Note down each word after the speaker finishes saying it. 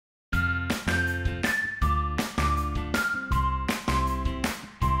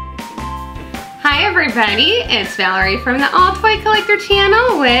Hi everybody, it's Valerie from the AllToyCollector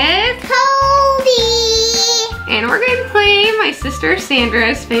channel with Toby! And we're going to play my sister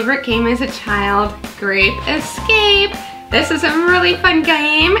Sandra's favorite game as a child, Grape Escape. This is a really fun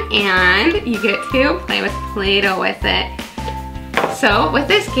game and you get to play with Play-Doh with it. So with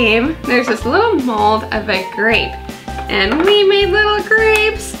this game, there's this little mold of a grape and we made little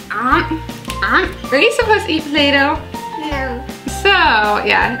grapes. Are you supposed to eat Play-Doh? No. So,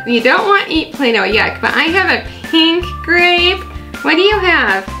 yeah, you don't want to eat Play-Doh yet, but I have a pink grape. What do you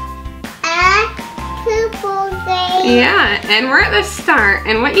have? A purple grape. Yeah, and we're at the start,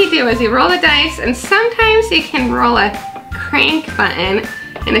 and what you do is you roll the dice, and sometimes you can roll a crank button,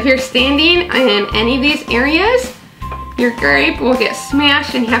 and if you're standing in any of these areas, your grape will get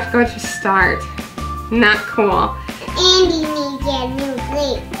smashed and you have to go to start. Not cool. And you need to get a new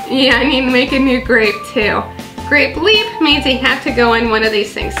grape. Yeah, I need to make a new grape too. Grape leap means you have to go in one of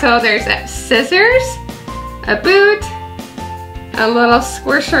these things. So there's a scissors, a boot, a little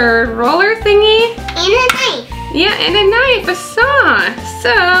squisher roller thingy. And a knife. Yeah, and a knife, a saw.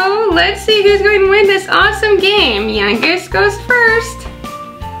 So let's see who's going to win this awesome game. Youngest goes first.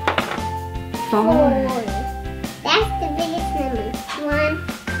 4. That's the biggest number. 1,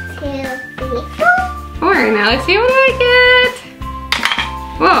 2, 3, 4. 4. Now let's see what I get.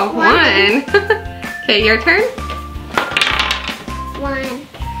 Whoa, 1. Okay, your turn. 1.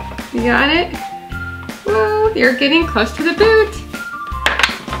 You got it? Whoa, you're getting close to the boot.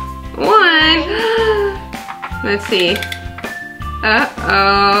 1. Let's see.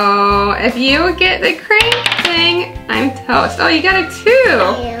 Uh-oh. If you get the crank thing, I'm toast. Oh, you got a 2.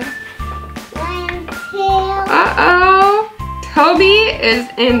 1, 2. Uh-oh. Toby is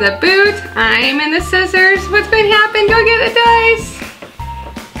in the boot. I'm in the scissors. What's going to happen? Go get the dice.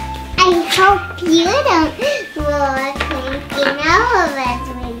 I hope you don't roll a crank and all of us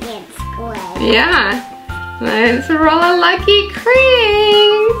will get squished. Yeah. Let's roll a lucky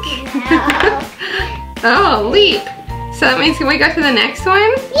crank. No. Oh, leap. So that means can we go to the next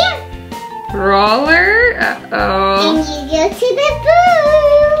one? Yeah. Roller. Uh-oh. And you go to the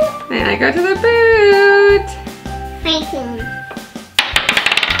boot. And I go to the boot. My turn.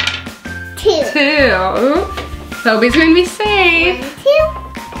 2. 2. Ooh. Toby's going to be safe. 1, 2.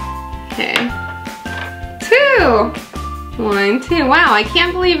 Okay. 2. 1, 2. Wow, I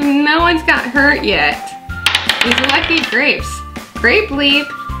can't believe no one's got hurt yet. These lucky grapes. Grape leap.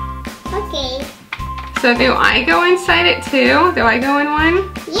 Okay. So do I go inside it too? Do I go in one?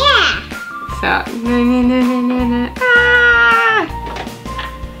 Yeah. So, ah!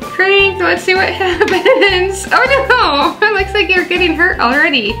 Crank, let's see what happens. Oh no, it looks like you're getting hurt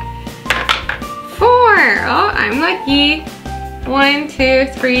already. 4, oh, I'm lucky. 1, 2,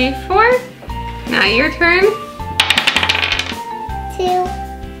 3, 4. Now your turn. 2.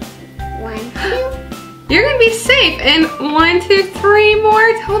 1, 2. You're gonna be safe. And 1, 2, 3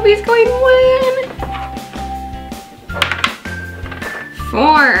 more. Toby's going 1.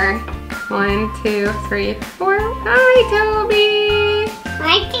 4. 1, 2, 3, 4. Hi, Toby.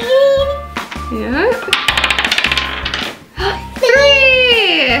 My turn. Yeah.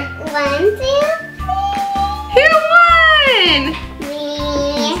 3. 1, 2, 3. Who won? Me.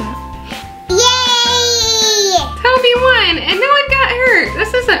 Yay! Toby won, and no one got hurt.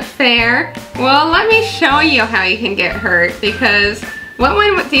 This isn't fair. Well, let me show you how you can get hurt, because what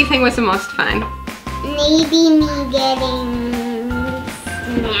one do you think was the most fun? Maybe me getting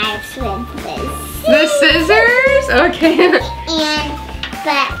smashed with this. The scissors? Okay.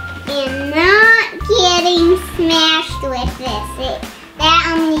 And not getting smashed with this. That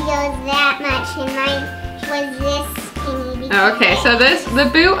only goes that much, and mine was this skinny. Okay, so the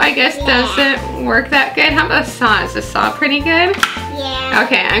boot, I guess, doesn't work that good. How about the saw? Is the saw pretty good? Yeah.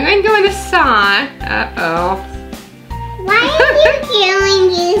 Okay, I'm going to go in the saw. Uh-oh. Why are you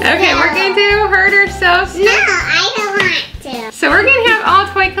killing yourself? Okay, we're going to hurt ourselves. No, I don't want to. So we're going to have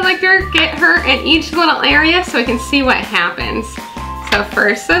AllToyCollector get her in each little area so we can see what happens. So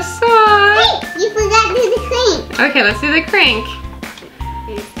first the saw. Hey, you forgot to do the crank. Okay, let's do the crank.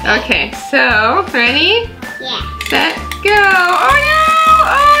 Okay, so ready? Yeah. Set, go. Oh no!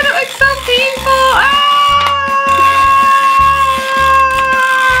 Oh, that looks so painful.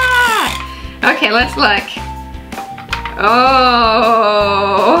 Ah! Okay, let's look.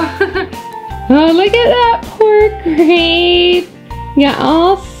 Oh. Oh, look at that poor grape. Got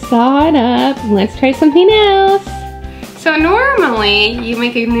all sawed up. Let's try something else. So normally you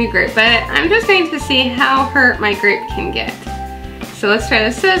make a new grape, but I'm just going to see how hurt my grape can get. So let's try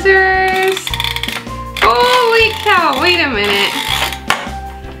the scissors. Holy cow, wait a minute.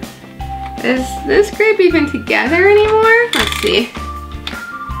 Is this grape even together anymore? Let's see.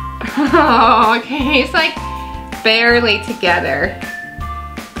 Oh, okay, it's like barely together.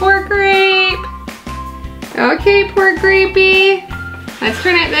 Poor Grape. Okay, poor Grapey. Let's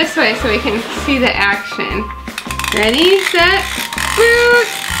turn it this way so we can see the action. Ready, set, boot.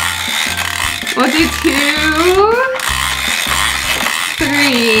 We'll do 2,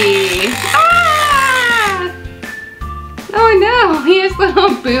 3. Ah! Oh no, he has little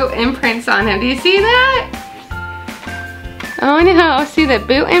boot imprints on him. Do you see that? Oh no, see the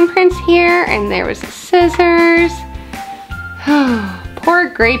boot imprints here, and there was the scissors. Poor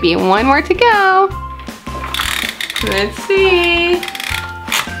Grapey, one more to go. Let's see.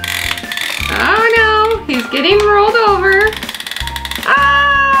 Oh no, he's getting rolled over. Ah!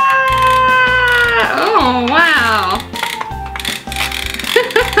 Oh wow.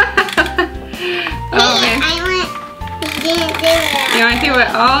 Oh, man. He didn't do it. You want to do it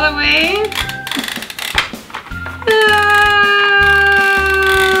all the way? Oh!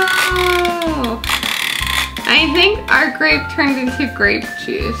 I think our grape turned into grape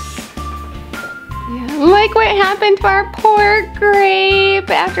juice. Yeah. Look what happened to our poor grape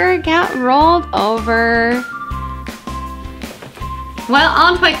after it got rolled over. Well,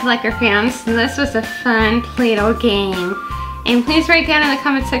 all toy collector fans, this was a fun Play-Doh game. And please write down in the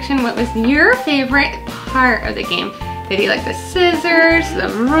comment section what was your favorite part of the game. Did you like the scissors, the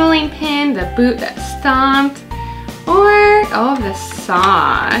rolling pin, the boot that stomped, or, oh, the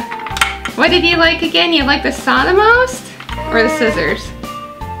saw? What did you like again? You like the saw the most, or the scissors?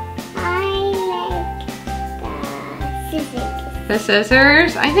 I like the scissors. The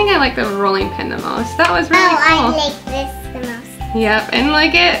scissors? I think I like the rolling pin the most. That was really cool. I like this the most. Yep, and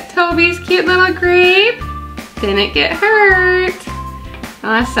look at Toby's cute little grape. Didn't get hurt.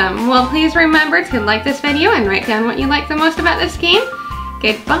 Awesome. Well, please remember to like this video and write down what you like the most about this game.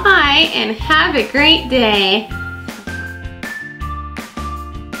 Goodbye and have a great day.